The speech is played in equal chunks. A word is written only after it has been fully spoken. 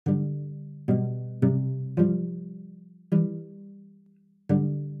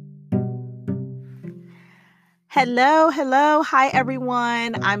Hello, hello. Hi,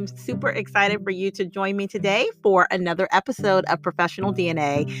 everyone. I'm super excited for you to join me today for another episode of Professional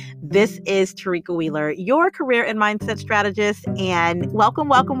DNA. This is Tarika Wheeler, your career and mindset strategist, and welcome,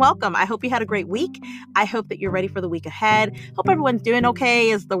 welcome, welcome. I hope you had a great week. I hope that you're ready for the week ahead. Hope everyone's doing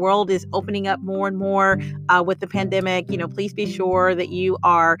okay as the world is opening up more and more with the pandemic. Please be sure that you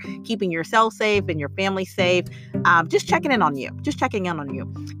are keeping yourself safe and your family safe. Just checking in on you.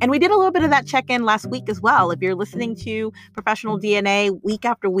 And we did a little bit of that check-in last week as well. If you're listening to Professional DNA week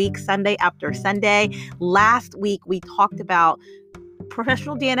after week, Sunday after Sunday, last week we talked about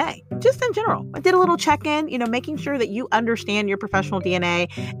professional DNA, just in general. I did a little check-in, making sure that you understand your professional DNA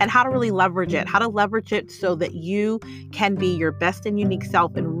and how to really leverage it so that you can be your best and unique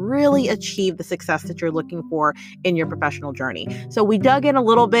self and really achieve the success that you're looking for in your professional journey. So we dug in a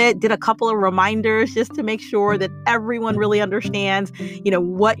little bit, did a couple of reminders just to make sure that everyone really understands,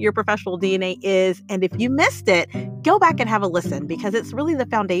 what your professional DNA is. And if you missed it, go back and have a listen, because it's really the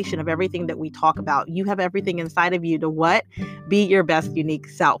foundation of everything that we talk about. You have everything inside of you to what? Be your best unique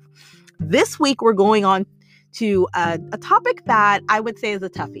self. This week, we're going on to a topic that I would say is a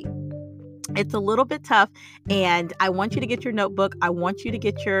toughie. It's a little bit tough, and I want you to get your notebook. I want you to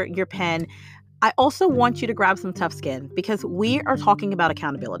get your pen. I also want you to grab some tough skin, because we are talking about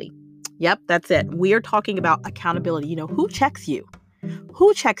accountability. Yep, that's it. We are talking about accountability. Who checks you?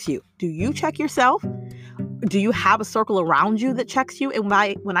 Who checks you? Do you check yourself? Do you have a circle around you that checks you? And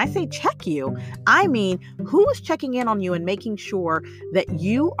when I say check you, I mean, who is checking in on you and making sure that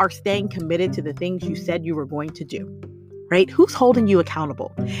you are staying committed to the things you said you were going to do, right? Who's holding you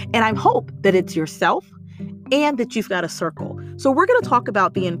accountable? And I hope that it's yourself and that you've got a circle. So we're going to talk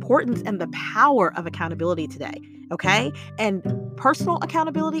about the importance and the power of accountability today, okay? And personal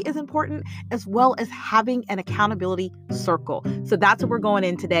accountability is important, as well as having an accountability circle. So that's what we're going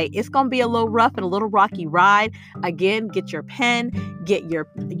in today. It's going to be a little rough and a little rocky ride. Again, get your pen, get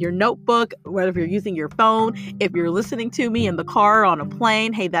your notebook, whether you're using your phone. If you're listening to me in the car, on a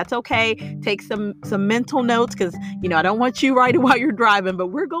plane, hey, that's okay. Take some mental notes, because, I don't want you writing while you're driving, but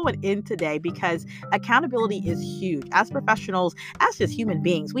we're going in today because accountability is huge. As professionals, as just human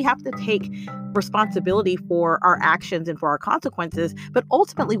beings, we have to take responsibility for our actions and for our consequences. But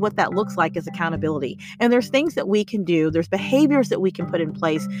ultimately, what that looks like is accountability. And there's things that we can do. There's behaviors that we can put in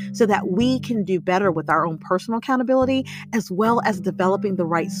place so that we can do better with our own personal accountability, as well as developing the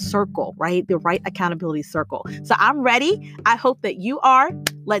right circle, right? The right accountability circle. So I'm ready. I hope that you are.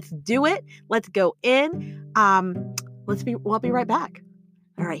 Let's do it. Let's go in. We'll be right back.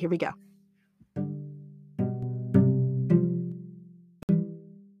 All right, here we go.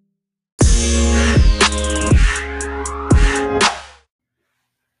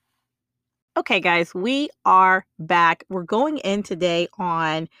 Okay, guys, we are back. We're going in today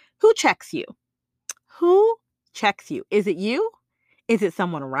on who checks you. Who checks you? Is it you? Is it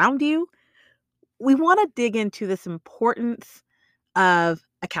someone around you? We want to dig into this importance of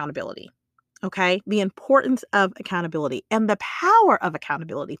accountability. Okay, the importance of accountability and the power of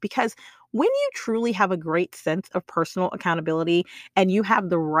accountability, because when you truly have a great sense of personal accountability and you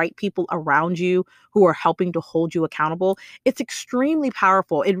have the right people around you who are helping to hold you accountable, it's extremely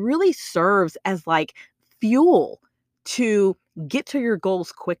powerful. It really serves as like fuel to get to your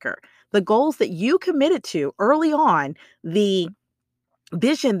goals quicker. The goals that you committed to early on, the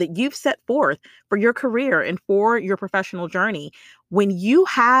vision that you've set forth for your career and for your professional journey, when you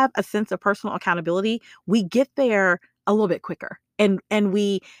have a sense of personal accountability, we get there a little bit quicker. And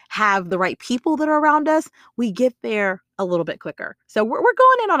we have the right people that are around us, we get there a little bit quicker. So we're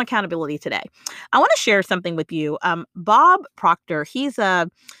going in on accountability today. I want to share something with you. Bob Proctor, he's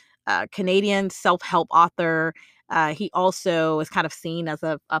a Canadian self-help author. He also is kind of seen as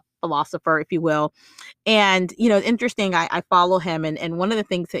a philosopher, if you will. And, interesting, I follow him. And one of the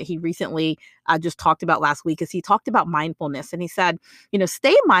things that he recently just talked about last week is he talked about mindfulness. And he said,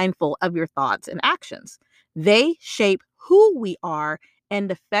 stay mindful of your thoughts and actions. They shape who we are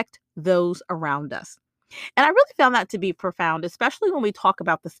and affect those around us. And I really found that to be profound, especially when we talk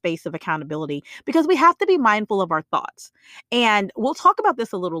about the space of accountability, because we have to be mindful of our thoughts. And we'll talk about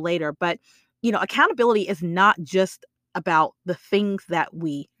this a little later, but, accountability is not just about the things that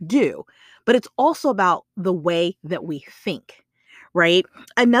we do, but it's also about the way that we think, right?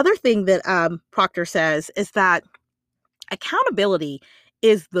 Another thing that Proctor says is that accountability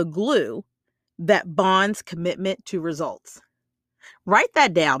is the glue that bonds commitment to results. Write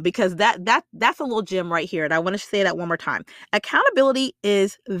that down, because that's a little gem right here. And I want to say that one more time. Accountability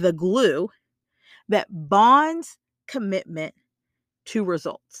is the glue that bonds commitment to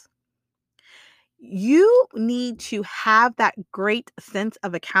results. You need to have that great sense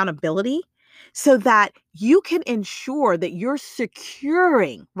of accountability so that you can ensure that you're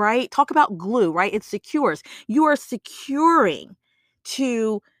securing, right? Talk about glue, right? It secures. You are securing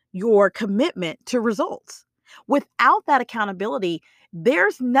to your commitment to results. Without that accountability,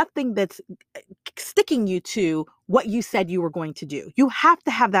 there's nothing that's sticking you to what you said you were going to do. You have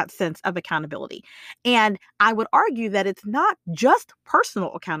to have that sense of accountability. And I would argue that it's not just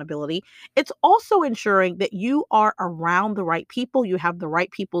personal accountability, it's also ensuring that you are around the right people. You have the right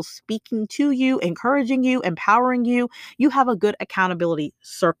people speaking to you, encouraging you, empowering you. You have a good accountability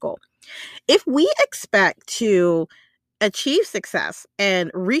circle. If we expect to achieve success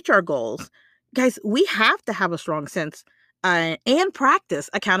and reach our goals, guys, we have to have a strong sense and practice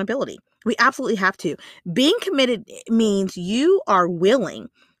accountability. We absolutely have to. Being committed means you are willing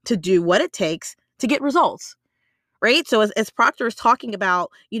to do what it takes to get results, right? So as Proctor is talking about,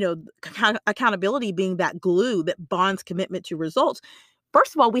 accountability being that glue that bonds commitment to results.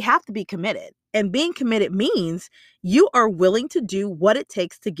 First of all, we have to be committed. And being committed means you are willing to do what it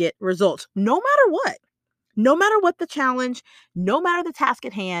takes to get results, no matter what. No matter what the challenge, no matter the task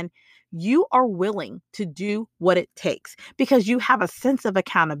at hand, you are willing to do what it takes because you have a sense of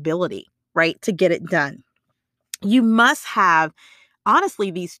accountability, right, to get it done. You must have honestly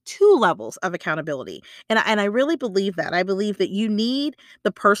these two levels of accountability. And I really believe that. I believe that you need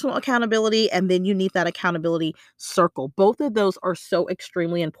the personal accountability and then you need that accountability circle. Both of those are so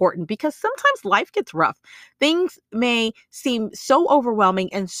extremely important because sometimes life gets rough. Things may seem so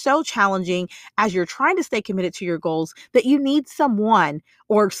overwhelming and so challenging as you're trying to stay committed to your goals that you need someone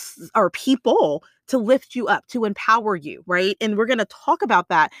or people to lift you up, to empower you, right? And we're going to talk about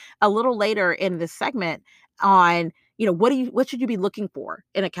that a little later in this segment on what should you be looking for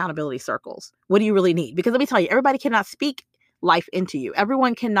in accountability circles? What do you really need? Because let me tell you, everybody cannot speak life into you.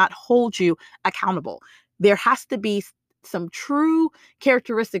 Everyone cannot hold you accountable. There has to be some true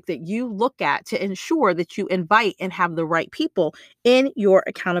characteristics that you look at to ensure that you invite and have the right people in your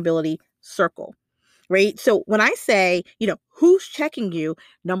accountability circle, right? So when I say, who's checking you,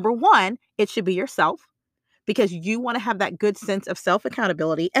 number one, it should be yourself because you want to have that good sense of self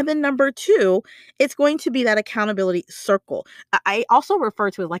accountability. And then number two, it's going to be that accountability circle. I also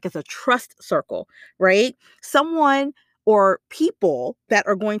refer to it like as a trust circle, right? Someone or people that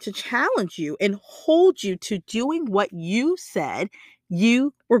are going to challenge you and hold you to doing what you said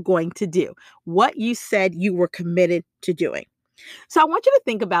you were going to do, what you said you were committed to doing. So I want you to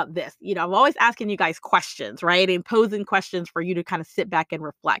think about this. I'm always asking you guys questions, right? And posing questions for you to kind of sit back and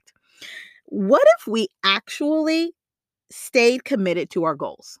reflect. What if we actually stayed committed to our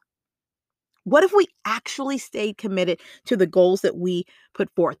goals? What if we actually stayed committed to the goals that we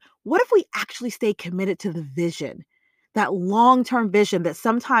put forth? What if we actually stayed committed to the vision, that long-term vision that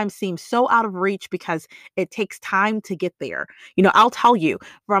sometimes seems so out of reach because it takes time to get there? I'll tell you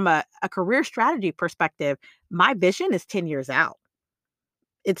from a career strategy perspective, my vision is 10 years out.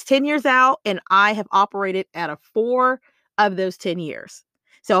 It's 10 years out, and I have operated at a 4 of those 10 years.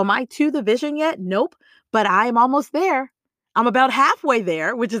 So am I to the vision yet? Nope, but I am almost there. I'm about halfway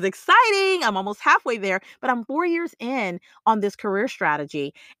there, which is exciting. I'm almost halfway there, but I'm 4 years in on this career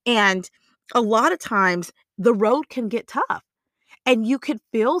strategy. And a lot of times the road can get tough and you could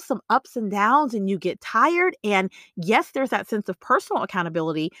feel some ups and downs and you get tired. And yes, there's that sense of personal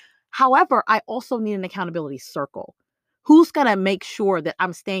accountability. However, I also need an accountability circle. Who's going to make sure that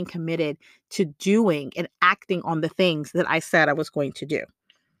I'm staying committed to doing and acting on the things that I said I was going to do?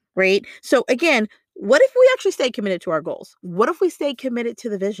 Right. So, again, what if we actually stayed committed to our goals? What if we stayed committed to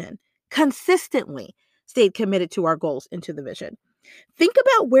the vision, consistently stayed committed to our goals and to the vision? Think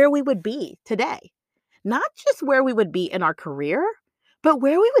about where we would be today, not just where we would be in our career, but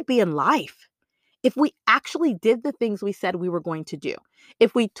where we would be in life if we actually did the things we said we were going to do.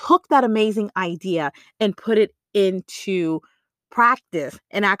 If we took that amazing idea and put it into practice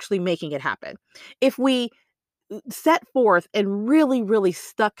and actually making it happen. If we set forth and really, really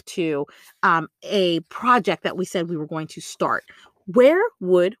stuck to a project that we said we were going to start, where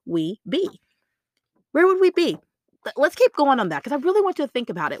would we be? Where would we be? Let's keep going on that because I really want you to think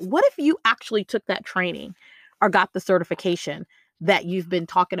about it. What if you actually took that training or got the certification that you've been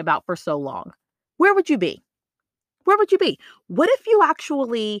talking about for so long? Where would you be? Where would you be? What if you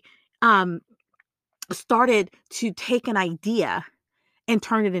actually started to take an idea and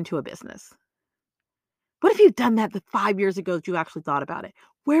turn it into a business? What if you'd done that the 5 years ago that you actually thought about it?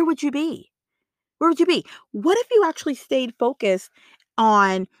 Where would you be? Where would you be? What if you actually stayed focused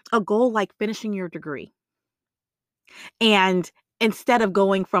on a goal like finishing your degree? And instead of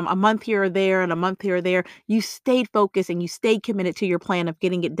going from a month here or there and a month here or there, you stayed focused and you stayed committed to your plan of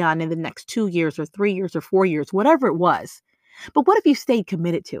getting it done in the next 2 years or 3 years or 4 years, whatever it was. But what if you stayed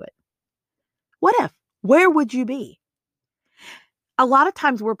committed to it? What if? Where would you be? A lot of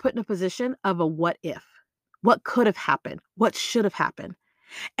times we're put in a position of a what if. What could have happened? What should have happened?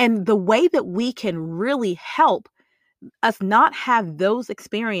 And the way that we can really help us not have those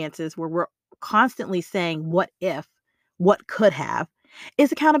experiences where we're constantly saying, what if, what could have,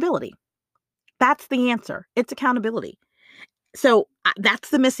 is accountability. That's the answer. It's accountability. So that's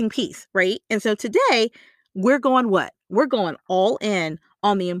the missing piece, right? And so today we're going what? We're going all in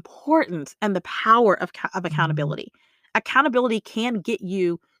on the importance and the power of accountability. Accountability can get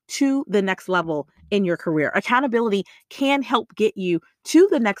you to the next level in your career. Accountability can help get you to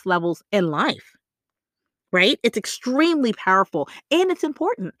the next levels in life, right? It's extremely powerful and it's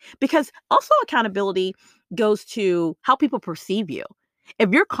important because also accountability goes to how people perceive you.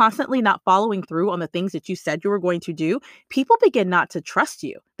 If you're constantly not following through on the things that you said you were going to do, people begin not to trust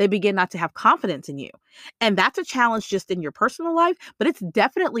you. They begin not to have confidence in you. And that's a challenge just in your personal life, but it's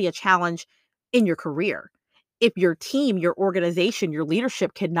definitely a challenge in your career. If your team, your organization, your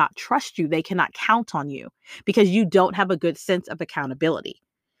leadership cannot trust you, they cannot count on you because you don't have a good sense of accountability.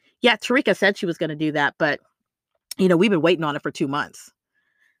 Yeah, Tarika said she was going to do that, but we've been waiting on it for 2 months.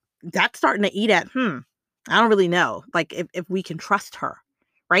 That's starting to eat at, I don't really know, like if we can trust her,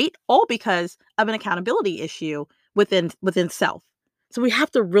 right? All because of an accountability issue within self. So we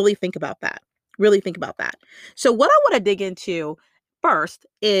have to really think about that. Really think about that. So what I want to dig into first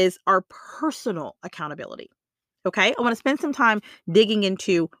is our personal accountability. Okay? I want to spend some time digging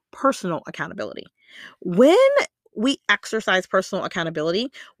into personal accountability. When we exercise personal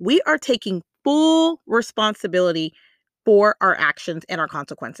accountability, we are taking full responsibility for our actions and our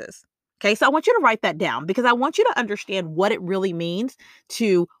consequences. Okay, so I want you to write that down because I want you to understand what it really means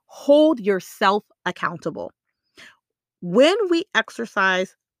to hold yourself accountable. When we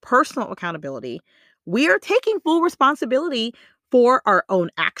exercise personal accountability, we are taking full responsibility for our own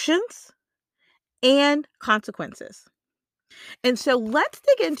actions and consequences. And so let's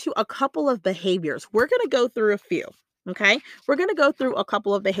dig into a couple of behaviors. We're going to go through a few. Okay. We're going to go through a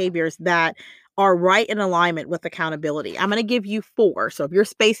couple of behaviors that are right in alignment with accountability. I'm going to give you 4. So if you're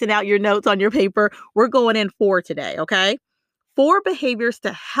spacing out your notes on your paper, we're going in 4 today. Okay. 4 behaviors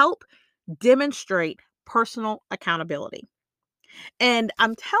to help demonstrate personal accountability. And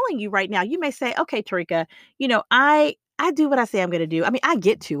I'm telling you right now, you may say, okay, Tarika, I do what I say I'm going to do. I mean, I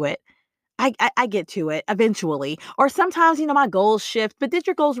get to it. I get to it eventually. Or sometimes, my goals shift, but did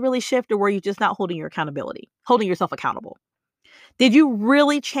your goals really shift or were you just not holding holding yourself accountable? Did you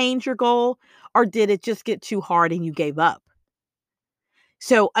really change your goal or did it just get too hard and you gave up?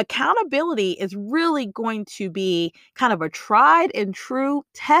 So accountability is really going to be kind of a tried and true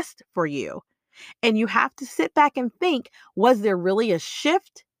test for you. And you have to sit back and think, was there really a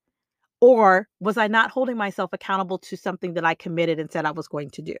shift or was I not holding myself accountable to something that I committed and said I was going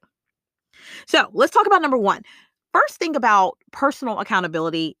to do? So let's talk about number 1. First thing about personal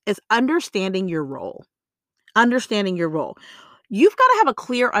accountability is understanding your role. Understanding your role. You've got to have a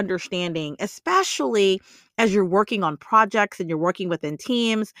clear understanding, especially as you're working on projects and you're working within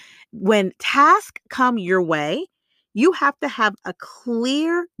teams. When tasks come your way, you have to have a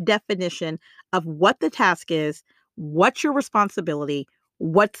clear definition of what the task is, what's your responsibility,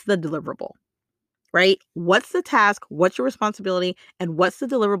 what's the deliverable, right? What's the task? What's your responsibility? And what's the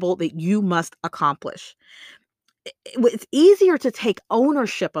deliverable that you must accomplish? It's easier to take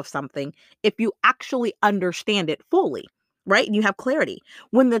ownership of something if you actually understand it fully, right? And you have clarity.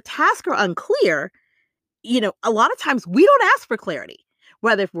 When the tasks are unclear, a lot of times we don't ask for clarity.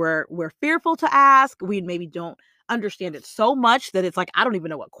 Whether if we're fearful to ask, we maybe don't understand it so much that it's like, I don't even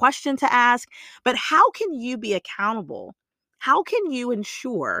know what question to ask. But how can you be accountable? How can you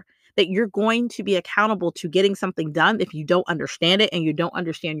ensure that you're going to be accountable to getting something done if you don't understand it and you don't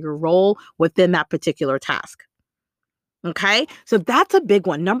understand your role within that particular task? Okay, so that's a big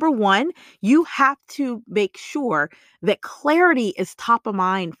one. Number 1, you have to make sure that clarity is top of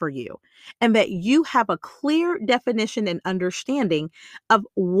mind for you and that you have a clear definition and understanding of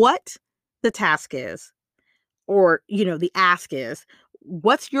what the task is or, the ask is,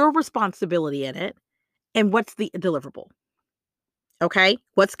 what's your responsibility in it and what's the deliverable. Okay,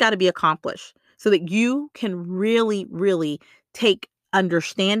 what's got to be accomplished so that you can really, really take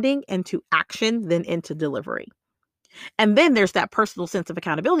understanding into action, then into delivery. And then there's that personal sense of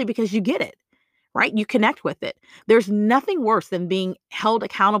accountability because you get it, right? You connect with it. There's nothing worse than being held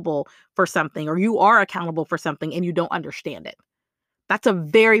accountable for something or you are accountable for something and you don't understand it. That's a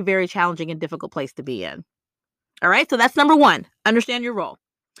very, very challenging and difficult place to be in. All right. So that's number 1. Understand your role.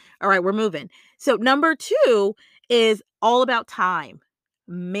 All right. We're moving. So number 2 is all about time.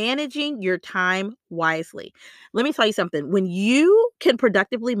 managing your time wisely. Let me tell you something. When you can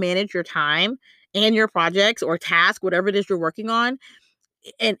productively manage your time and your projects or task, whatever it is you're working on,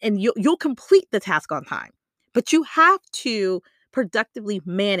 and you'll complete the task on time. But you have to productively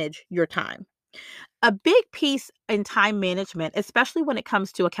manage your time. A big piece in time management, especially when it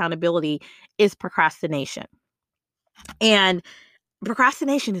comes to accountability, is procrastination. And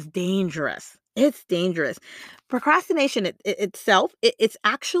procrastination is dangerous. It's dangerous. Procrastination itself, it's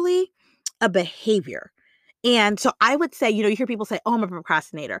actually a behavior. And so I would say, you hear people say, oh, I'm a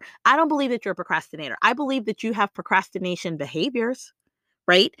procrastinator. I don't believe that you're a procrastinator. I believe that you have procrastination behaviors,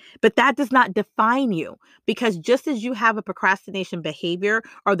 right? But that does not define you, because just as you have a procrastination behavior,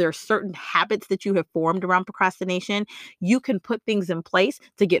 or there are certain habits that you have formed around procrastination, you can put things in place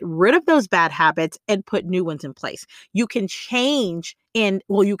to get rid of those bad habits and put new ones in place. You can change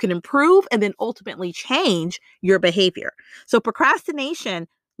you can improve and then ultimately change your behavior. So procrastination,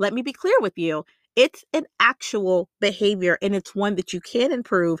 let me be clear with you, it's an actual behavior, and it's one that you can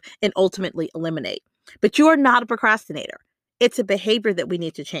improve and ultimately eliminate. But you are not a procrastinator. It's a behavior that we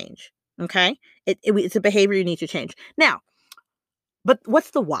need to change. Okay. It's a behavior you need to change. Now, but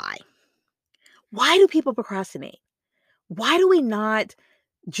what's the why? Why do people procrastinate? Why do we not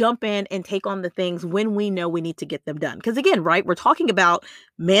jump in and take on the things when we know we need to get them done? Because again, right, we're talking about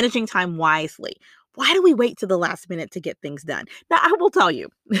managing time wisely. Why do we wait to the last minute to get things done? Now, I will tell you,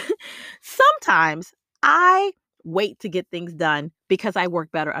 sometimes I wait to get things done because I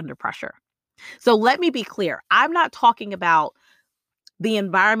work better under pressure. So let me be clear. I'm not talking about the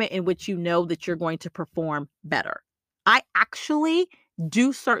environment in which you know that you're going to perform better. I actually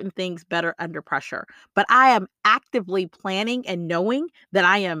do certain things better under pressure, but I am actively planning and knowing that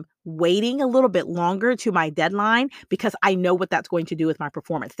I am waiting a little bit longer to my deadline because I know what that's going to do with my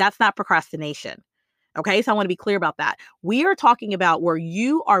performance. That's not procrastination. Okay, so I want to be clear about that. We are talking about where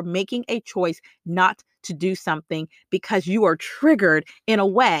you are making a choice not to do something because you are triggered in a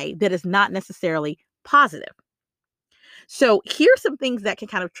way that is not necessarily positive. So here's some things that can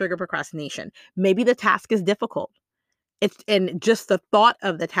kind of trigger procrastination. Maybe the task is difficult. And just the thought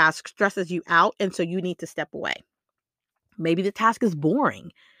of the task stresses you out, and so you need to step away. Maybe the task is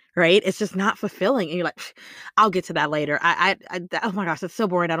boring, right? It's just not fulfilling, and you're like, I'll get to that later. Oh my gosh, it's so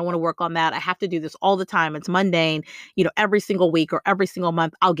boring. I don't want to work on that. I have to do this all the time. It's mundane, every single week or every single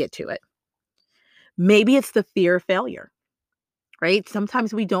month. I'll get to it. Maybe it's the fear of failure, right?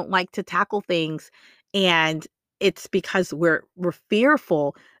 Sometimes we don't like to tackle things, and it's because we're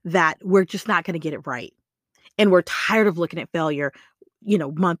fearful that we're just not going to get it right. And we're tired of looking at failure,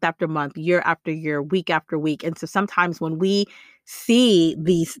 month after month, year after year, week after week. And so sometimes when we see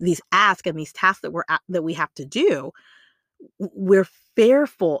these asks and these tasks that we have to do, we're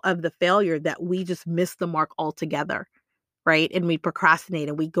fearful of the failure that we just miss the mark altogether, right? And we procrastinate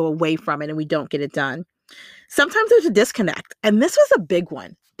and we go away from it and we don't get it done. Sometimes there's a disconnect, and this was a big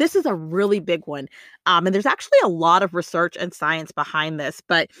one. This is a really big one. And there's actually a lot of research and science behind this,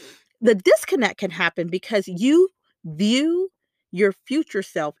 but the disconnect can happen because you view your future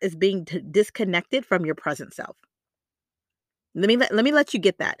self as being disconnected from your present self. Let me let you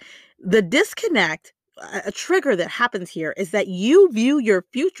get that. The disconnect, a trigger that happens here, is that you view your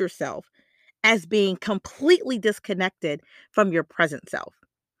future self as being completely disconnected from your present self.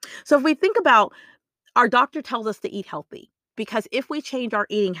 So if we think about, our doctor tells us to eat healthy because if we change our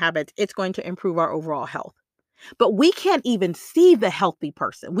eating habits, it's going to improve our overall health. But we can't even see the healthy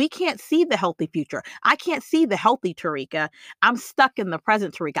person. We can't see the healthy future. I can't see the healthy Tarika. I'm stuck in the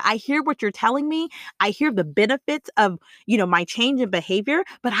present Tarika. I hear what you're telling me. I hear the benefits of, my change in behavior,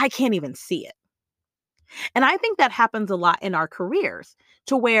 but I can't even see it. And I think that happens a lot in our careers,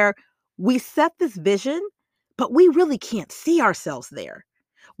 to where we set this vision, but we really can't see ourselves there.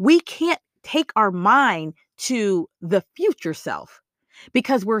 We can't take our mind to the future self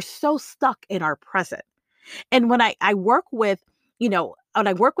because we're so stuck in our present. And when I work with, when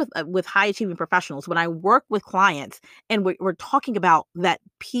I work with high achieving professionals, when I work with clients and we're talking about that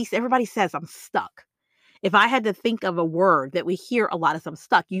piece, everybody says, I'm stuck. If I had to think of a word that we hear a lot, is I'm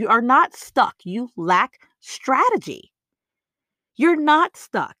stuck. You are not stuck. You lack strategy. You're not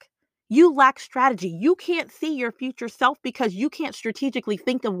stuck. You lack strategy. You can't see your future self because you can't strategically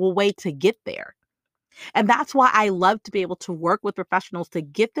think of a way to get there. And that's why I love to be able to work with professionals to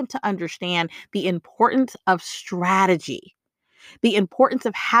get them to understand the importance of strategy, the importance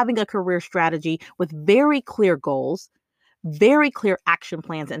of having a career strategy with very clear goals, very clear action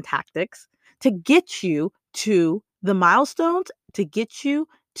plans and tactics to get you to the milestones, to get you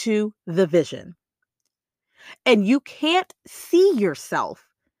to the vision. And you can't see yourself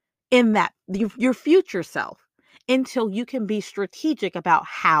in that, your future self, until you can be strategic about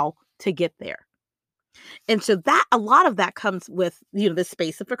how to get there. And so that a lot of that comes with, the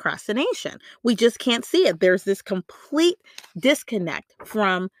space of procrastination. We just can't see it. There's this complete disconnect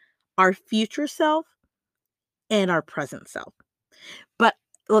from our future self and our present self. But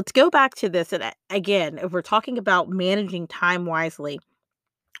let's go back to this. And again, if we're talking about managing time wisely,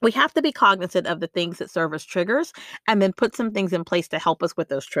 we have to be cognizant of the things that serve as triggers and then put some things in place to help us with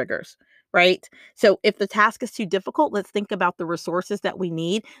those triggers, right? So if the task is too difficult, let's think about the resources that we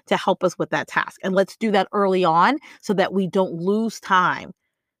need to help us with that task. And let's do that early on so that we don't lose time,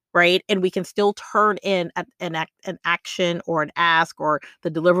 right? And we can still turn in an action or an ask or the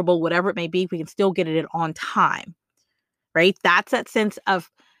deliverable, whatever it may be, we can still get it in on time, right? That's that sense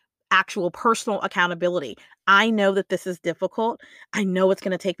of actual personal accountability. I know that this is difficult. I know it's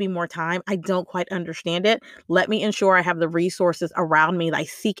going to take me more time. I don't quite understand it. Let me ensure I have the resources around me. That I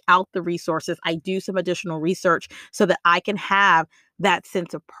seek out the resources. I do some additional research so that I can have that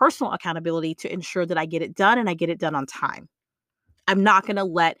sense of personal accountability to ensure that I get it done and I get it done on time. I'm not going to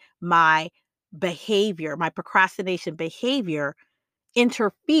let my behavior, my procrastination behavior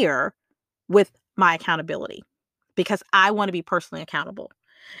interfere with my accountability because I want to be personally accountable.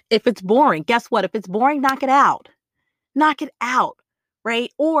 If it's boring, guess what? If it's boring, knock it out. Knock it out,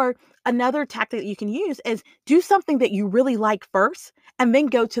 right? Or another tactic that you can use is do something that you really like first and then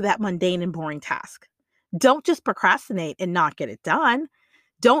go to that mundane and boring task. Don't just procrastinate and not get it done.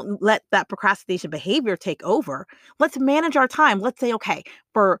 Don't let that procrastination behavior take over. Let's manage our time. Let's say, okay,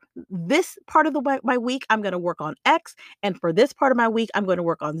 for this part of my week, I'm going to work on X. And for this part of my week, I'm going to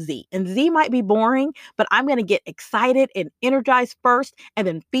work on Z. And Z might be boring, but I'm going to get excited and energized first and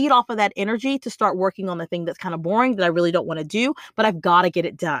then feed off of that energy to start working on the thing that's kind of boring that I really don't want to do, but I've got to get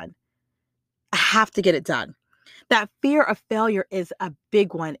it done. I have to get it done. That fear of failure is a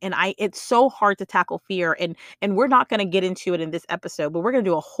big one. And it's so hard to tackle fear. And we're not going to get into it in this episode, but we're going to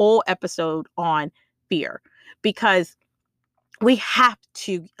do a whole episode on fear because we have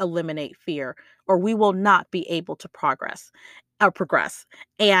to eliminate fear or we will not be able to progress.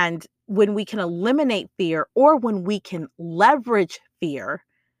 And when we can eliminate fear or when we can leverage fear,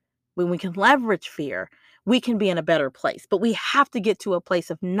 we can be in a better place. But we have to get to a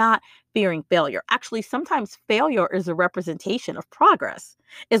place of not fearing failure. Actually, sometimes failure is a representation of progress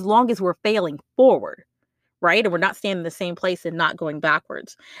as long as we're failing forward, right? And we're not standing in the same place and not going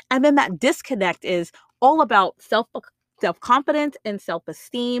backwards. And then that disconnect is all about self-confidence and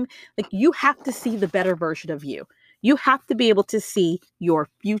self-esteem. Like you have to see the better version of you. You have to be able to see your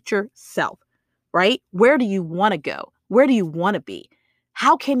future self, right? Where do you want to go? Where do you want to be?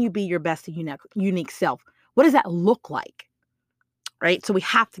 How can you be your best and unique self? What does that look like? Right? So we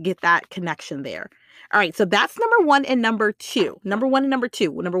have to get that connection there. All right. So that's number one and number two. Number one and number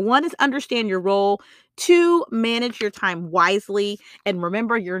two. Number one is understand your role. Two, manage your time wisely. And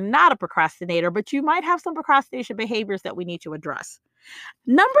remember, you're not a procrastinator, but you might have some procrastination behaviors that we need to address.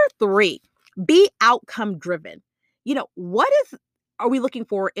 Number three, be outcome driven. Are we looking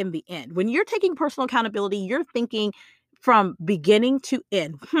for in the end? When you're taking personal accountability, you're thinking from beginning to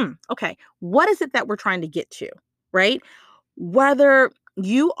end. Okay, what is it that we're trying to get to, right? Whether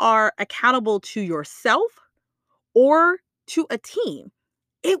you are accountable to yourself or to a team,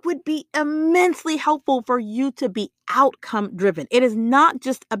 it would be immensely helpful for you to be outcome driven. It is not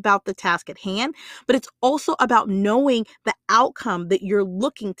just about the task at hand, but it's also about knowing the outcome that you're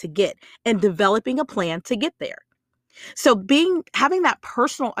looking to get and developing a plan to get there. So having that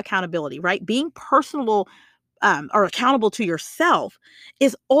personal accountability, right? Being personal or accountable to yourself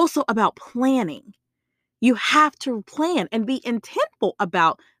is also about planning. You have to plan and be intentful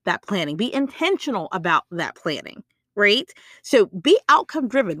about that planning. Be intentional about that planning, right? So be outcome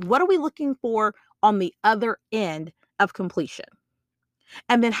driven. What are we looking for on the other end of completion?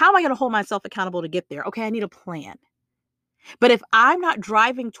 And then how am I going to hold myself accountable to get there? Okay, I need a plan. But if I'm not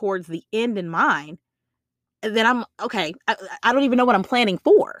driving towards the end in mind, then I don't even know what I'm planning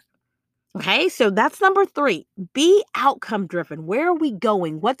for. Okay, so that's number three. Be outcome driven. Where are we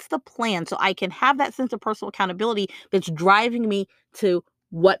going? What's the plan? So I can have that sense of personal accountability that's driving me to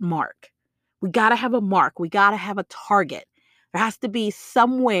what mark? We got to have a mark. We got to have a target. There has to be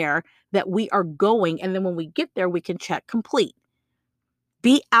somewhere that we are going. And then when we get there, we can check complete.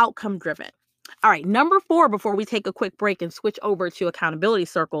 Be outcome driven. All right, number four, before we take a quick break and switch over to accountability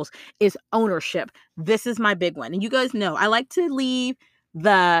circles, is ownership. This is my big one. And you guys know I like to leave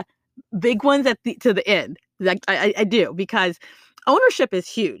the big ones to the end. Like I do, because ownership is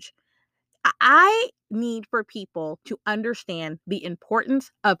huge. I need for people to understand the importance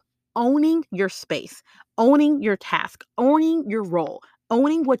of owning your space, owning your task, owning your role,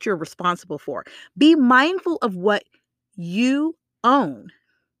 owning what you're responsible for. Be mindful of what you own,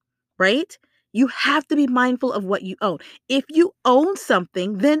 right? You have to be mindful of what you own. If you own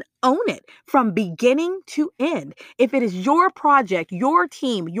something, then own it from beginning to end. If it is your project, your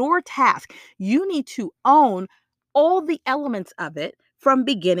team, your task, you need to own all the elements of it from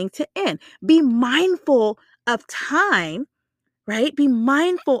beginning to end. Be mindful of time, right? Be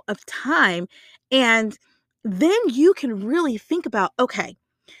mindful of time. And then you can really think about, okay,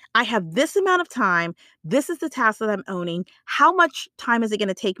 I have this amount of time. This is the task that I'm owning. How much time is it going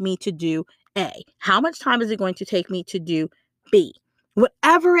to take me to do A? How much time is it going to take me to do B?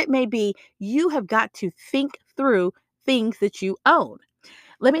 Whatever it may be, you have got to think through things that you own.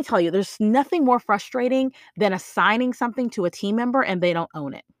 Let me tell you, there's nothing more frustrating than assigning something to a team member and they don't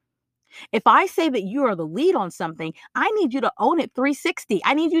own it. If I say that you are the lead on something, I need you to own it 360.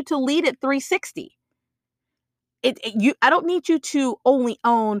 I need you to lead it 360. I don't need you to only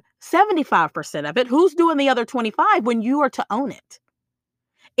own 75% of it. Who's doing the other 25 when you are to own it?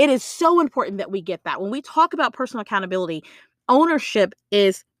 It is so important that we get that. When we talk about personal accountability, ownership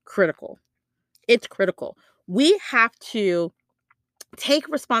is critical. It's critical. We have to take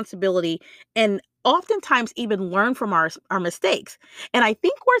responsibility and oftentimes even learn from our mistakes. And I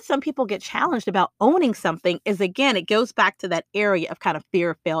think where some people get challenged about owning something is, again, it goes back to that area of kind of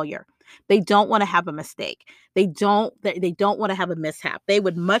fear of failure. They don't want to have a mistake. They don't want to have a mishap. They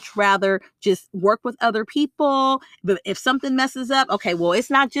would much rather just work with other people. But if something messes up, okay, well, it's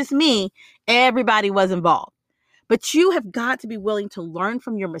not just me. Everybody was involved. But you have got to be willing to learn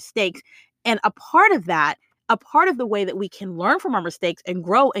from your mistakes. And a part of the way that we can learn from our mistakes and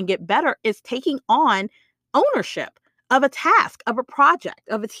grow and get better is taking on ownership of a task, of a project,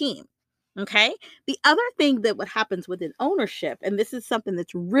 of a team. Okay. The other thing that what happens within ownership, and this is something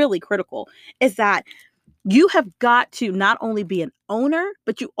that's really critical, is that you have got to not only be an owner,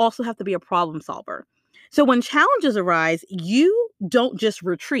 but you also have to be a problem solver. So when challenges arise, you don't just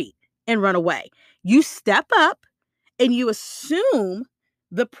retreat and run away. You step up and you assume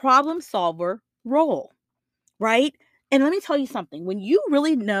the problem solver role, right? And let me tell you something, when you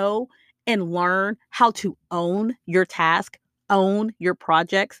really know and learn how to own your task, own your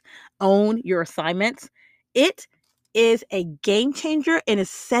projects, own your assignments, it is a game changer and is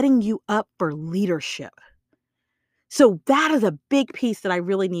setting you up for leadership. So that is a big piece that I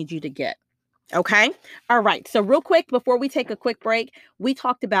really need you to get. Okay. All right. So real quick, before we take a quick break, we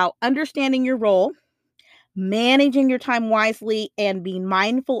talked about understanding your role, managing your time wisely, and being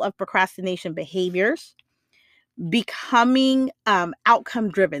mindful of procrastination behaviors, becoming outcome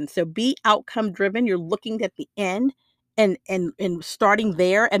driven. So be outcome driven. You're looking at the end and starting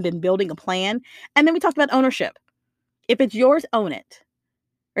there and then building a plan. And then we talked about ownership. If it's yours, own it.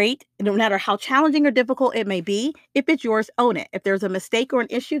 Right? No matter how challenging or difficult it may be, if it's yours, own it. If there's a mistake or an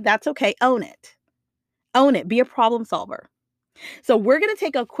issue, that's okay. Own it. Own it. Be a problem solver. So we're going to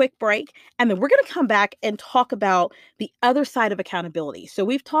take a quick break and then we're going to come back and talk about the other side of accountability. So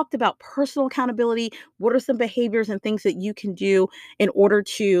we've talked about personal accountability. What are some behaviors and things that you can do in order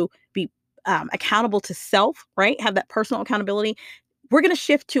to be accountable to self, right? Have that personal accountability. We're going to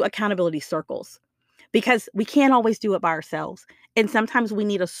shift to accountability circles because we can't always do it by ourselves. And sometimes we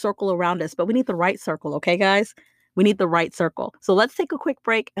need a circle around us, but we need the right circle. Okay, guys? We need the right circle. So let's take a quick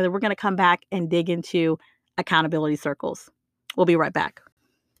break and then we're going to come back and dig into accountability circles. We'll be right back.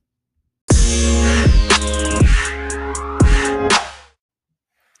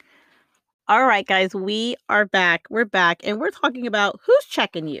 All right, guys, we are back. We're back and we're talking about who's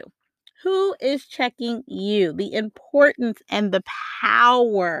checking you. Who is checking you? The importance and the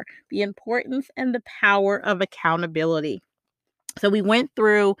power of accountability. So we went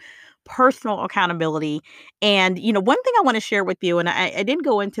through personal accountability. And, one thing I want to share with you, and I didn't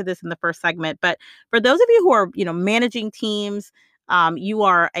go into this in the first segment, but for those of you who are, managing teams, you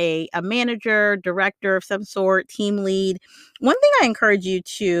are a manager, director of some sort, team lead. One thing I encourage you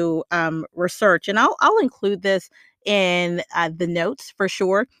to research, and I'll include this in the notes for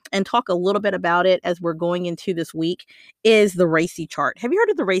sure, and talk a little bit about it as we're going into this week, is the RACI chart. Have you heard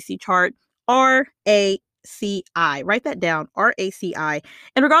of the RACI chart? RACI. Write that down. RACI.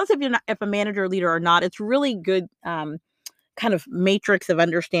 And regardless if a manager or leader or not, it's really good kind of matrix of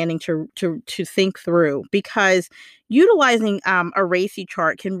understanding to think through, because utilizing a RACI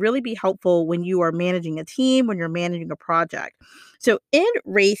chart can really be helpful when you are managing a team, when you're managing a project. So in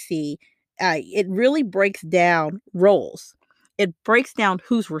RACI, it really breaks down roles. It breaks down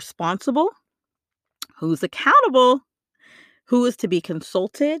who's responsible, who's accountable, who is to be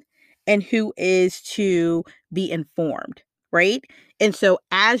consulted, and who is to be informed. right? And so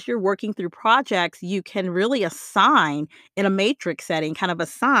as you're working through projects, you can really assign in a matrix setting, kind of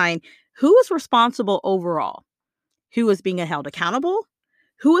assign who is responsible overall, who is being held accountable,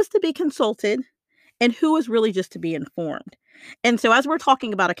 who is to be consulted, and who is really just to be informed. And so, as we're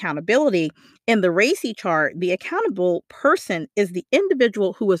talking about accountability in the RACI chart, the accountable person is the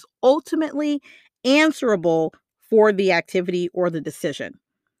individual who is ultimately answerable for the activity or the decision,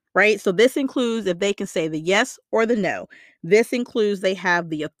 right? So, this includes if they can say the yes or the no. This includes they have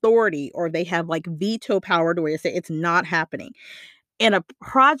the authority or they have like veto power to where they say it's not happening. In a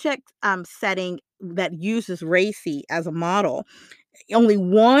project setting that uses RACI as a model, only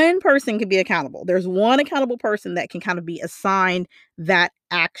one person can be accountable. There's one accountable person that can kind of be assigned that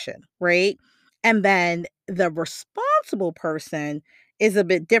action, right? And then the responsible person is a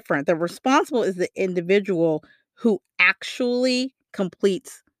bit different. The responsible is the individual who actually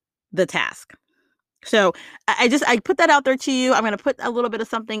completes the task. So I put that out there to you. I'm going to put a little bit of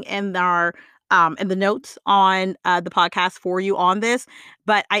something in the notes on the podcast for you on this.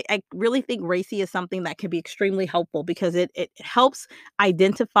 But I really think RACI is something that can be extremely helpful because it helps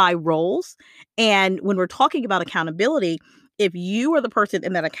identify roles. And when we're talking about accountability, if you are the person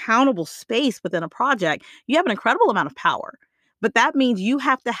in that accountable space within a project, you have an incredible amount of power. But that means you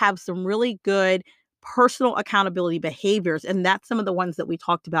have to have some really good personal accountability behaviors. And that's some of the ones that we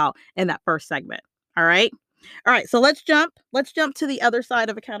talked about in that first segment. All right. All right. So let's jump to the other side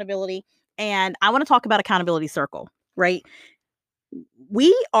of accountability. And I want to talk about accountability circle, right?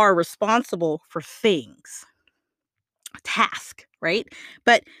 We are responsible for things, task, right?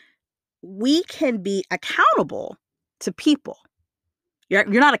 But we can be accountable to people. You're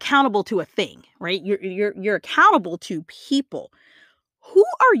not accountable to a thing, right? You're accountable to people. Who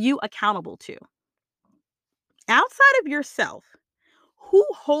are you accountable to? Outside of yourself, who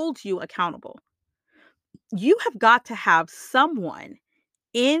holds you accountable? You have got to have someone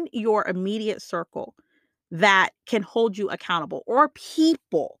in your immediate circle that can hold you accountable or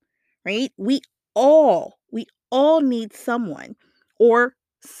people, right? We all need someone or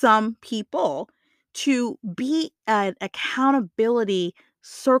some people to be an accountability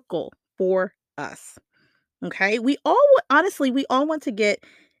circle for us. Okay? Honestly, we all want to get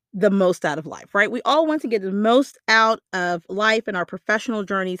the most out of life, right? We all want to get the most out of life and our professional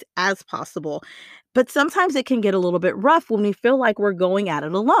journeys as possible. But sometimes it can get a little bit rough when we feel like we're going at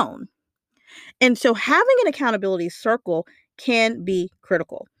it alone. And so having an accountability circle can be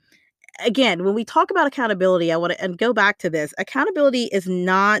critical. Again, when we talk about accountability, I want to and go back to this. Accountability is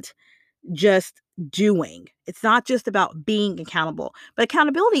not just doing. It's not just about being accountable, but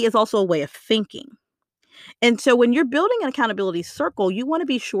accountability is also a way of thinking. And so when you're building an accountability circle, you want to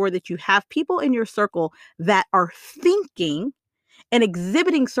be sure that you have people in your circle that are thinking and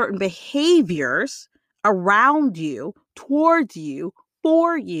exhibiting certain behaviors around you, towards you,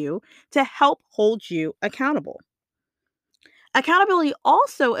 for you to help hold you accountable. Accountability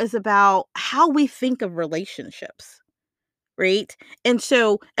also is about how we think of relationships, right? And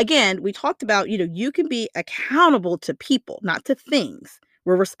so, again, we talked about, you can be accountable to people, not to things.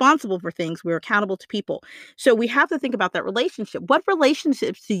 We're responsible for things. We're accountable to people. So we have to think about that relationship. What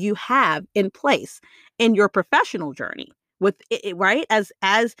relationships do you have in place in your professional journey? With it, right?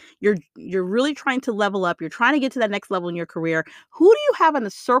 As you're really trying to level up, you're trying to get to that next level in your career. Who do you have in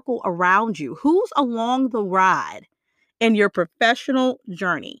a circle around you? Who's along the ride in your professional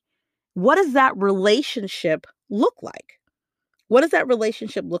journey? What does that relationship look like? What does that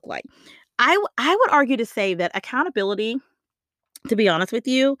relationship look like? I would argue to say that accountability, to be honest with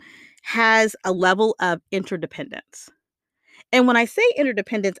you, has a level of interdependence. And when I say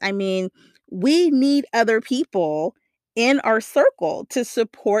interdependence, I mean we need other people in our circle to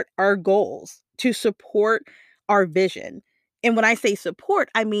support our goals, to support our vision. And when I say support,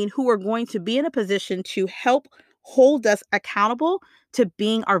 I mean who are going to be in a position to help hold us accountable to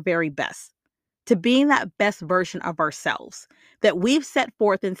being our very best, to being that best version of ourselves that we've set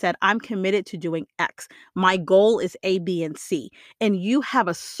forth and said, I'm committed to doing X. My goal is A, B, and C. And you have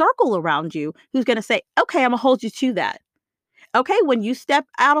a circle around you who's going to say, okay, I'm going to hold you to that. Okay, when you step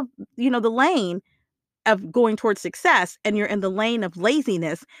out of, the lane of going towards success and you're in the lane of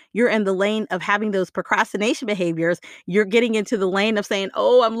laziness, you're in the lane of having those procrastination behaviors, you're getting into the lane of saying,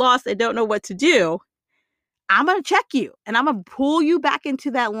 oh, I'm lost, I don't know what to do. I'm going to check you and I'm going to pull you back into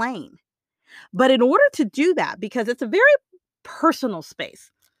that lane. But in order to do that, because it's a very personal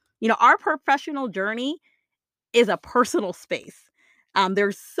space, our professional journey is a personal space.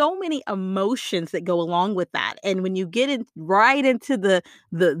 There's so many emotions that go along with that. And when you get in right into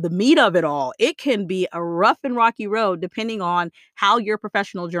the meat of it all, it can be a rough and rocky road depending on how your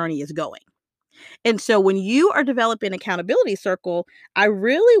professional journey is going. And so when you are developing an accountability circle, I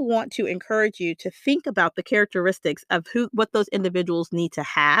really want to encourage you to think about the characteristics of what those individuals need to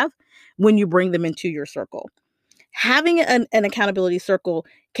have when you bring them into your circle. Having an accountability circle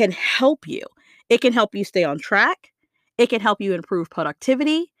can help you. It can help you stay on track. It can help you improve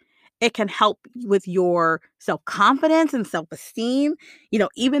productivity. It can help with your self-confidence and self-esteem.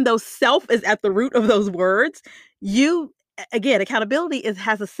 Even though self is at the root of those words, again, accountability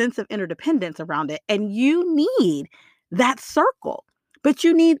has a sense of interdependence around it, and you need that circle, but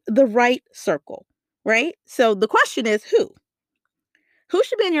you need the right circle, right? So the question is who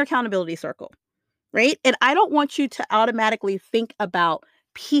should be in your accountability circle? Right? And I don't want you to automatically think about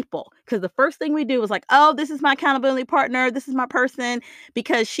people, because the first thing we do is like, oh, this is my accountability partner. This is my person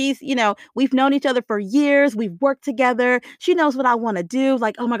because we've known each other for years. We've worked together. She knows what I want to do.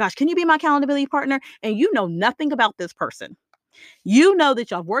 Like, oh my gosh, can you be my accountability partner? And you know nothing about this person. You know that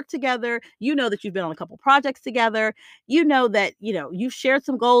y'all worked together. You know that you've been on a couple projects together. You know that, you've shared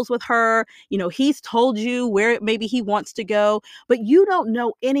some goals with her. He's told you where maybe he wants to go, but you don't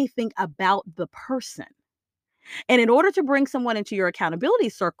know anything about the person. And in order to bring someone into your accountability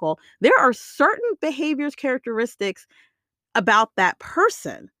circle, there are certain behaviors, characteristics about that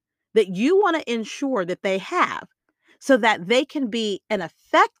person that you want to ensure that they have so that they can be an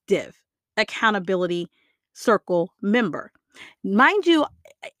effective accountability circle member. Mind you,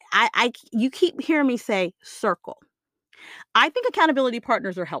 you keep hearing me say circle. I think accountability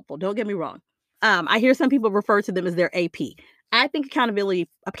partners are helpful. Don't get me wrong. I hear some people refer to them as their AP. I think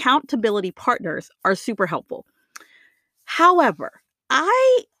accountability partners are super helpful. However,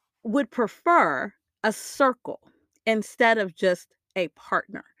 I would prefer a circle instead of just a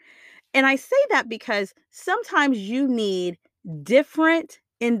partner. And I say that because sometimes you need different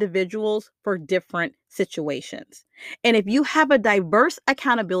individuals for different situations. And if you have a diverse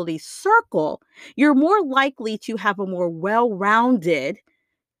accountability circle, you're more likely to have a more well-rounded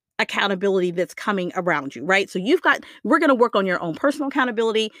accountability that's coming around you, right? So we're going to work on your own personal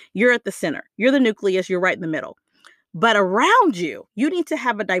accountability. You're at the center. You're the nucleus. You're right in the middle. But around you, you need to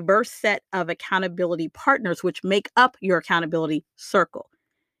have a diverse set of accountability partners, which make up your accountability circle.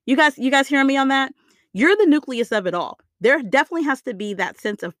 You guys hearing me on that? You're the nucleus of it all. There definitely has to be that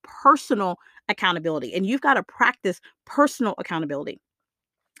sense of personal accountability, and you've got to practice personal accountability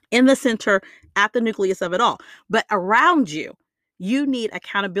in the center at the nucleus of it all. But around you, you need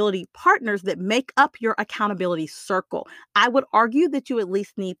accountability partners that make up your accountability circle. I would argue that you at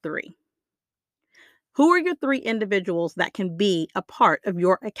least need 3. Who are your 3 individuals that can be a part of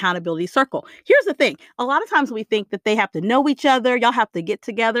your accountability circle? Here's the thing. A lot of times we think that they have to know each other. Y'all have to get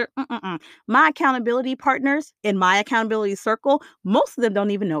together. My accountability partners in my accountability circle, most of them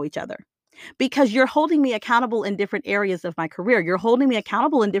don't even know each other because you're holding me accountable in different areas of my career. You're holding me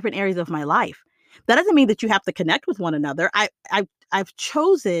accountable in different areas of my life. That doesn't mean that you have to connect with one another. I've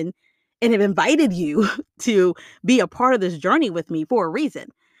chosen and have invited you to be a part of this journey with me for a reason.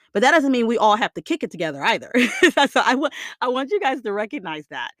 But that doesn't mean we all have to kick it together either. So I want you guys to recognize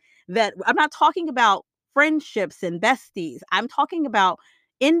that I'm not talking about friendships and besties. I'm talking about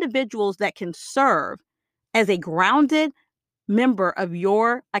individuals that can serve as a grounded member of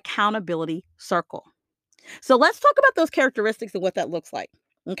your accountability circle. So let's talk about those characteristics and what that looks like.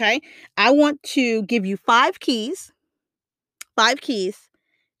 Okay. I want to give you 5 keys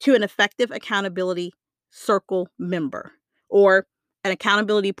to an effective accountability circle member or an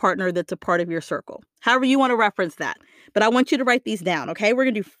accountability partner that's a part of your circle. However you want to reference that. But I want you to write these down, okay? We're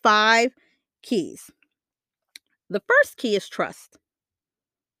going to do 5 keys. The first key is trust.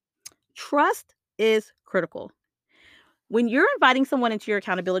 Trust is critical. When you're inviting someone into your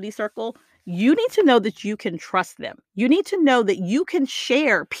accountability circle, you need to know that you can trust them. You need to know that you can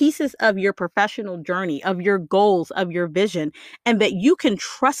share pieces of your professional journey, of your goals, of your vision, and that you can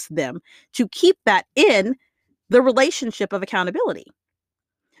trust them to keep that in the relationship of accountability.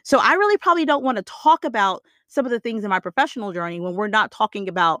 So I really probably don't want to talk about some of the things in my professional journey when we're not talking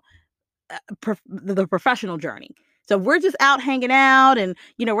about the professional journey. So if we're just out hanging out and,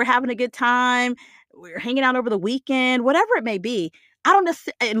 we're having a good time, we're hanging out over the weekend, whatever it may be, I don't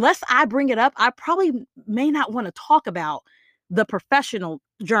unless I bring it up, I probably may not want to talk about the professional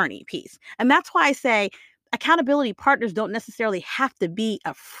journey piece. And that's why I say accountability partners don't necessarily have to be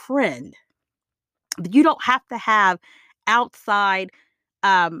a friend. You don't have to have outside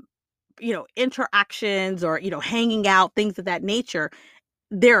interactions or, hanging out, things of that nature.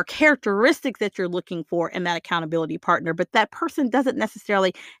 There are characteristics that you're looking for in that accountability partner, but that person doesn't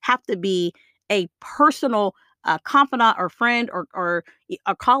necessarily have to be a personal confidant or friend or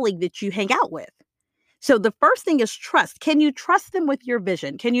a colleague that you hang out with. So the first thing is trust. Can you trust them with your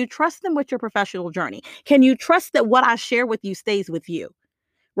vision? Can you trust them with your professional journey? Can you trust that what I share with you stays with you?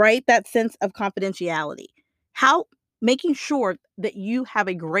 Right? That sense of confidentiality. How making sure that you have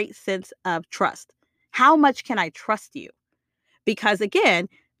a great sense of trust. How much can I trust you? Because again,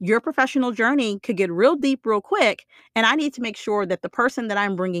 your professional journey could get real deep real quick, and I need to make sure that the person that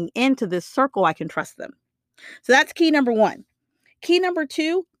I'm bringing into this circle, I can trust them. So that's key number 1. Key number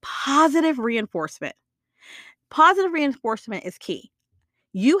 2, positive reinforcement. Positive reinforcement is key.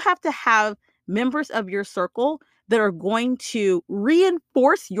 You have to have members of your circle that are going to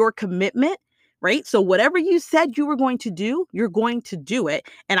reinforce your commitment, right? So whatever you said you were going to do, you're going to do it.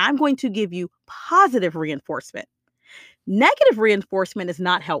 And I'm going to give you positive reinforcement. Negative reinforcement is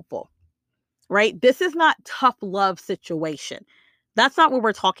not helpful, right? This is not tough love situation. That's not what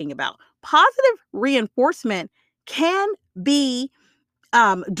we're talking about. Positive reinforcement can be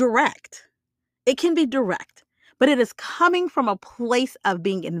direct. It can be direct, but it is coming from a place of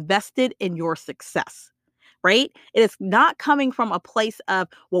being invested in your success, right? It is not coming from a place of,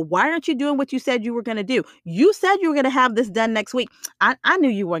 well, why aren't you doing what you said you were going to do? You said you were going to have this done next week. I knew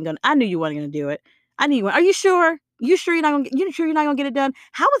you weren't going to, I knew you weren't going to do it. I knew you weren't. Are you sure? You sure you're not going to, you sure you're not going to get it done?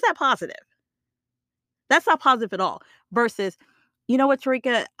 How is that positive? That's not positive at all. Versus, you know what,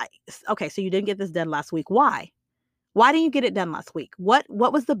 Tarika? Okay, so you didn't get this done last week. Why? Why didn't you get it done last week? What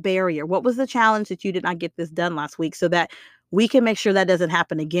was the barrier? What was the challenge that you did not get this done last week so that we can make sure that doesn't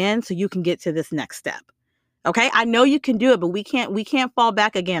happen again so you can get to this next step? Okay? I know you can do it, but we can't fall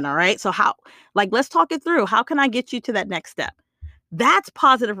back again, all right? So how, like, let's talk it through. How can I get you to that next step? That's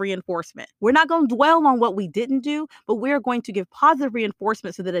positive reinforcement. We're not going to dwell on what we didn't do, but we're going to give positive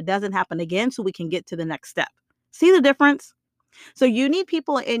reinforcement so that it doesn't happen again so we can get to the next step. See the difference? So you need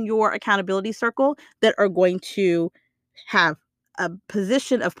people in your accountability circle that are going to have a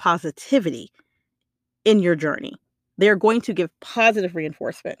position of positivity in your journey. They're going to give positive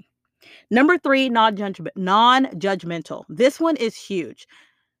reinforcement. Number 3, non-judgmental. This one is huge.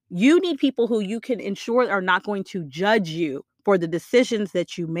 You need people who you can ensure are not going to judge you for the decisions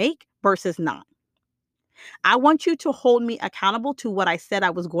that you make versus not. I want you to hold me accountable to what I said I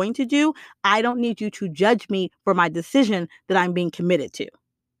was going to do. I don't need you to judge me for my decision that I'm being committed to.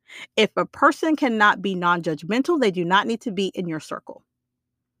 If a person cannot be non-judgmental, they do not need to be in your circle,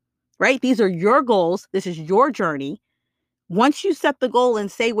 right? These are your goals. This is your journey. Once you set the goal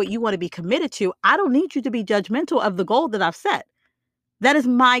and say what you want to be committed to, I don't need you to be judgmental of the goal that I've set. That is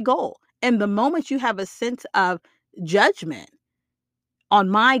my goal. And the moment you have a sense of judgment on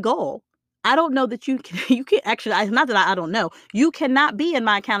my goal, I don't know that you can actually, it's not that I don't know, you cannot be in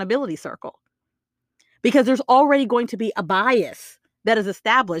my accountability circle because there's already going to be a bias that is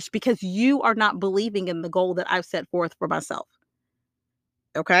established because you are not believing in the goal that I've set forth for myself.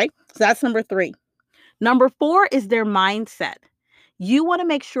 Okay, so that's number 3. Number 4 is their mindset. You want to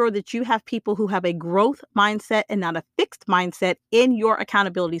make sure that you have people who have a growth mindset and not a fixed mindset in your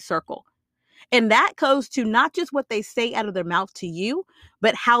accountability circle. And that goes to not just what they say out of their mouth to you,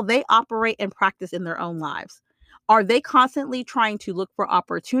 but how they operate and practice in their own lives. Are they constantly trying to look for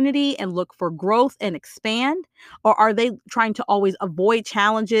opportunity and look for growth and expand? Or are they trying to always avoid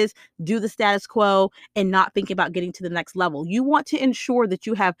challenges, do the status quo, and not think about getting to the next level? You want to ensure that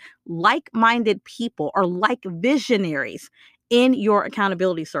you have like-minded people or like visionaries in your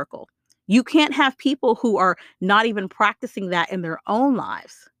accountability circle. You can't have people who are not even practicing that in their own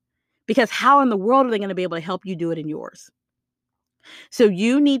lives. Because how in the world are they going to be able to help you do it in yours? So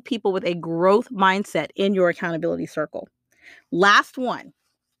you need people with a growth mindset in your accountability circle. Last one,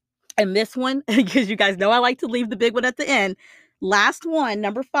 and this one, because you guys know I like to leave the big one at the end. Last one,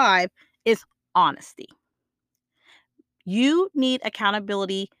 number 5, is honesty. You need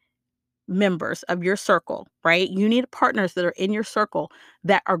accountability members of your circle, right? You need partners that are in your circle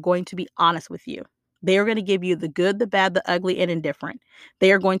that are going to be honest with you. They are going to give you the good, the bad, the ugly, and indifferent.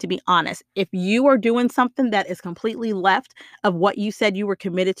 They are going to be honest. If you are doing something that is completely left of what you said you were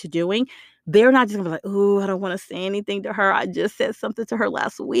committed to doing, they're not just going to be like, "Ooh, I don't want to say anything to her. I just said something to her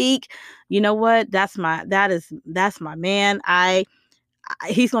last week. You know what? That's my man.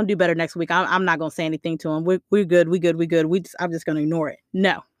 He's going to do better next week. I'm not going to say anything to him. We're good. I'm just going to ignore it."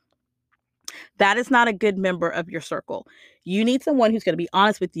 No. That is not a good member of your circle. You need someone who's going to be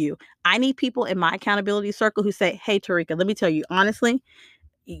honest with you. I need people in my accountability circle who say, "Hey, Tarika, let me tell you honestly,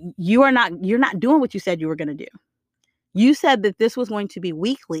 you're not doing what you said you were going to do. You said that this was going to be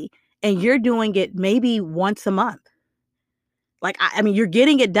weekly and you're doing it maybe once a month. Like, I mean, you're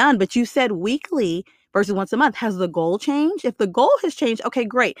getting it done, but you said weekly versus once a month. Has the goal changed? If the goal has changed, okay,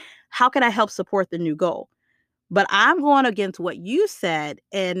 great. How can I help support the new goal? but I'm going against what you said.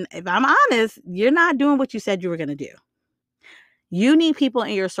 And if I'm honest, you're not doing what you said you were going to do. You need people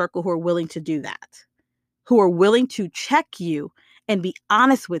in your circle who are willing to do that, who are willing to check you and be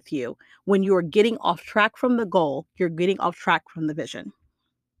honest with you when you are getting off track from the goal, you're getting off track from the vision.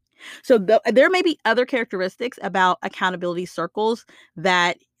 So there may be other characteristics about accountability circles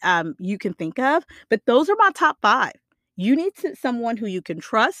that you can think of, but those are my top 5. You need someone who you can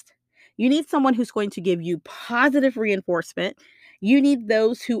trust. You need someone who's going to give you positive reinforcement. You need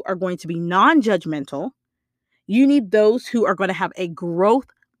those who are going to be non-judgmental. You need those who are going to have a growth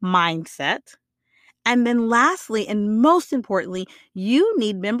mindset. And then lastly, and most importantly, you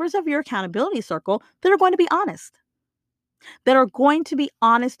need members of your accountability circle that are going to be honest,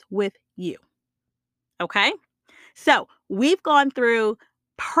 with you. Okay? So we've gone through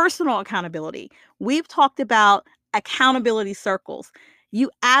personal accountability. We've talked about accountability circles. You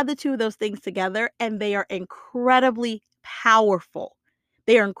add the two of those things together and they are incredibly powerful.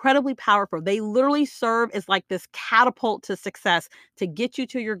 They are incredibly powerful. They literally serve as like this catapult to success to get you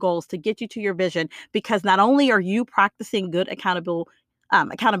to your goals, to get you to your vision, because not only are you practicing good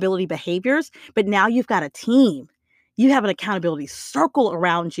accountability behaviors, but now you've got a team. You have an accountability circle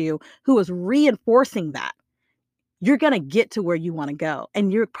around you who is reinforcing that. You're going to get to where you want to go,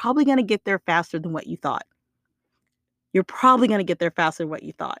 and you're probably going to get there faster than what you thought.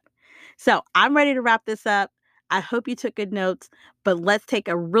 So I'm ready to wrap this up. I hope you took good notes, but let's take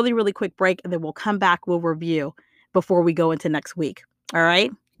a really, really quick break, and then we'll come back, we'll review before we go into next week. All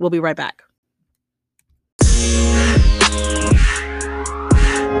right? We'll be right back.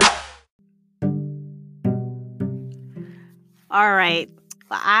 All right.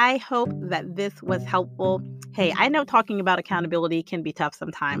 I hope that this was helpful. Hey, I know talking about accountability can be tough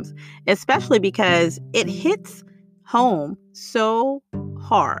sometimes, especially because it hits home so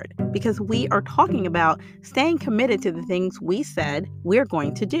hard because we are talking about staying committed to the things we said we're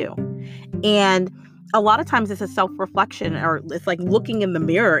going to do. And a lot of times it's a self-reflection, or it's like looking in the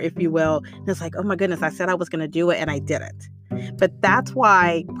mirror, if you will. And it's like, oh my goodness, I said I was going to do it and I didn't. But that's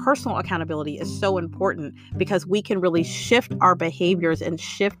why personal accountability is so important, because we can really shift our behaviors and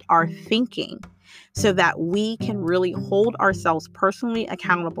shift our thinking so that we can really hold ourselves personally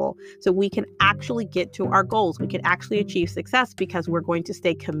accountable, so we can actually get to our goals. We can actually achieve success because we're going to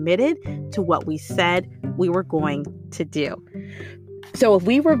stay committed to what we said we were going to do. So if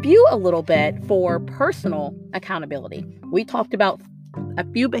we review a little bit for personal accountability, we talked about a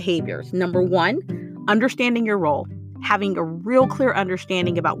few behaviors. Number 1, understanding your role. Having a real clear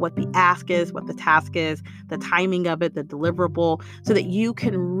understanding about what the ask is, what the task is, the timing of it, the deliverable, so that you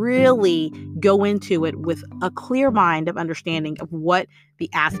can really go into it with a clear mind of understanding of what the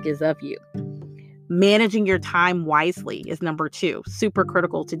ask is of you. Managing your time wisely is number 2, super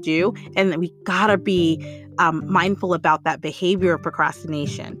critical to do. And we gotta be mindful about that behavior of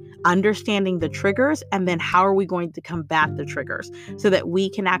procrastination, understanding the triggers, and then how are we going to combat the triggers so that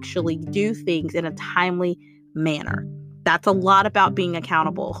we can actually do things in a timely manner. That's a lot about being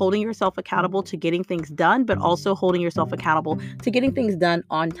accountable, holding yourself accountable to getting things done, but also holding yourself accountable to getting things done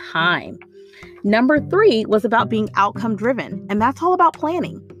on time. Number 3 was about being outcome driven, and that's all about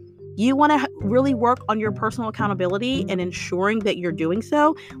planning. You want to really work on your personal accountability and ensuring that you're doing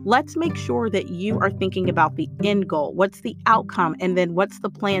so. Let's make sure that you are thinking about the end goal. What's the outcome? And then what's the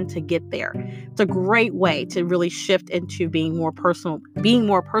plan to get there? It's a great way to really shift into being more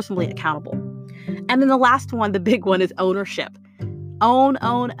personally accountable. And then the last one, the big one, is ownership. Own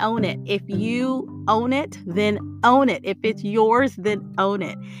it. If you own it, then own it. If it's yours, then own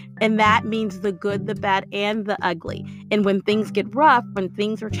it. And that means the good, the bad, and the ugly. And when things get rough, when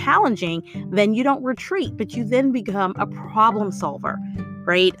things are challenging, then you don't retreat, but you then become a problem solver,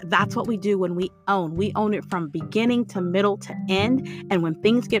 right? That's what we do when we own. We own it from beginning to middle to end. And when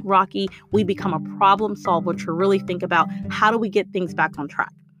things get rocky, we become a problem solver to really think about how do we get things back on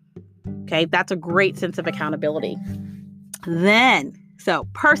track. Okay, that's a great sense of accountability. So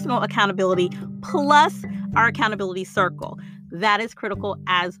personal accountability plus our accountability circle. That is critical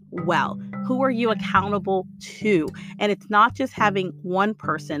as well. Who are you accountable to? And it's not just having one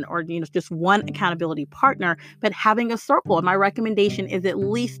person or just one accountability partner, but having a circle. And my recommendation is at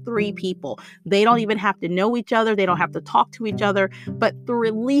least 3 people. They don't even have to know each other. They don't have to talk to each other, but through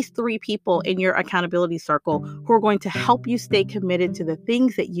at least 3 people in your accountability circle who are going to help you stay committed to the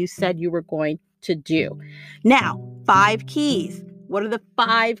things that you said you were going to do. Now, 5 keys. What are the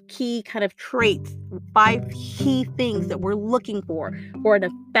 5 key kind of traits, 5 key things that we're looking for an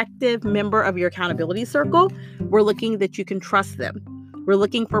effective member of your accountability circle? We're looking that you can trust them. We're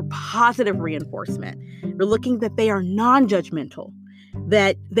looking for positive reinforcement. We're looking that they are non-judgmental.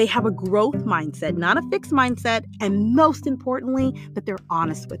 that they have a growth mindset, not a fixed mindset, and most importantly, that they're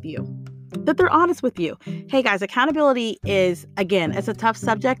honest with you. Hey guys, accountability is, again, it's a tough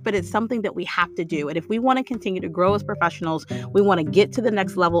subject, but it's something that we have to do. And if we want to continue to grow as professionals, we want to get to the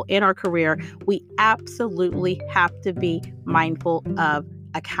next level in our career, we absolutely have to be mindful of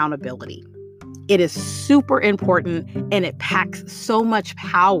accountability. It is super important, and it packs so much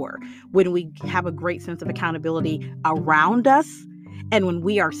power when we have a great sense of accountability around us and when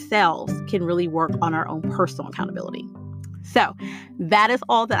we ourselves can really work on our own personal accountability. So that is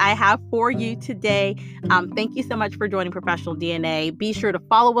all that I have for you today. Thank you so much for joining Professional DNA. Be sure to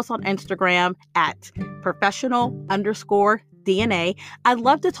follow us on Instagram at professional_DNA. I'd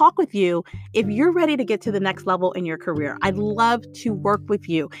love to talk with you if you're ready to get to the next level in your career. I'd love to work with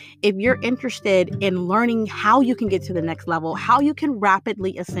you. If you're interested in learning how you can get to the next level, how you can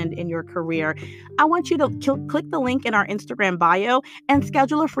rapidly ascend in your career, I want you to click the link in our Instagram bio and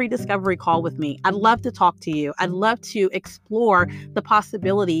schedule a free discovery call with me. I'd love to talk to you. I'd love to explore the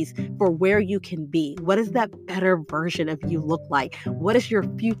possibilities for where you can be. What does that better version of you look like? What does your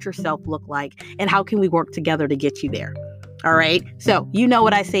future self look like? And how can we work together to get you there? All right. So you know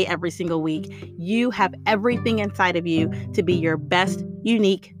what I say every single week. You have everything inside of you to be your best,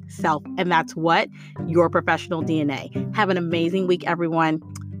 unique self. And that's what? Your professional DNA. Have an amazing week, everyone.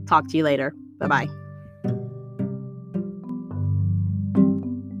 Talk to you later. Bye-bye.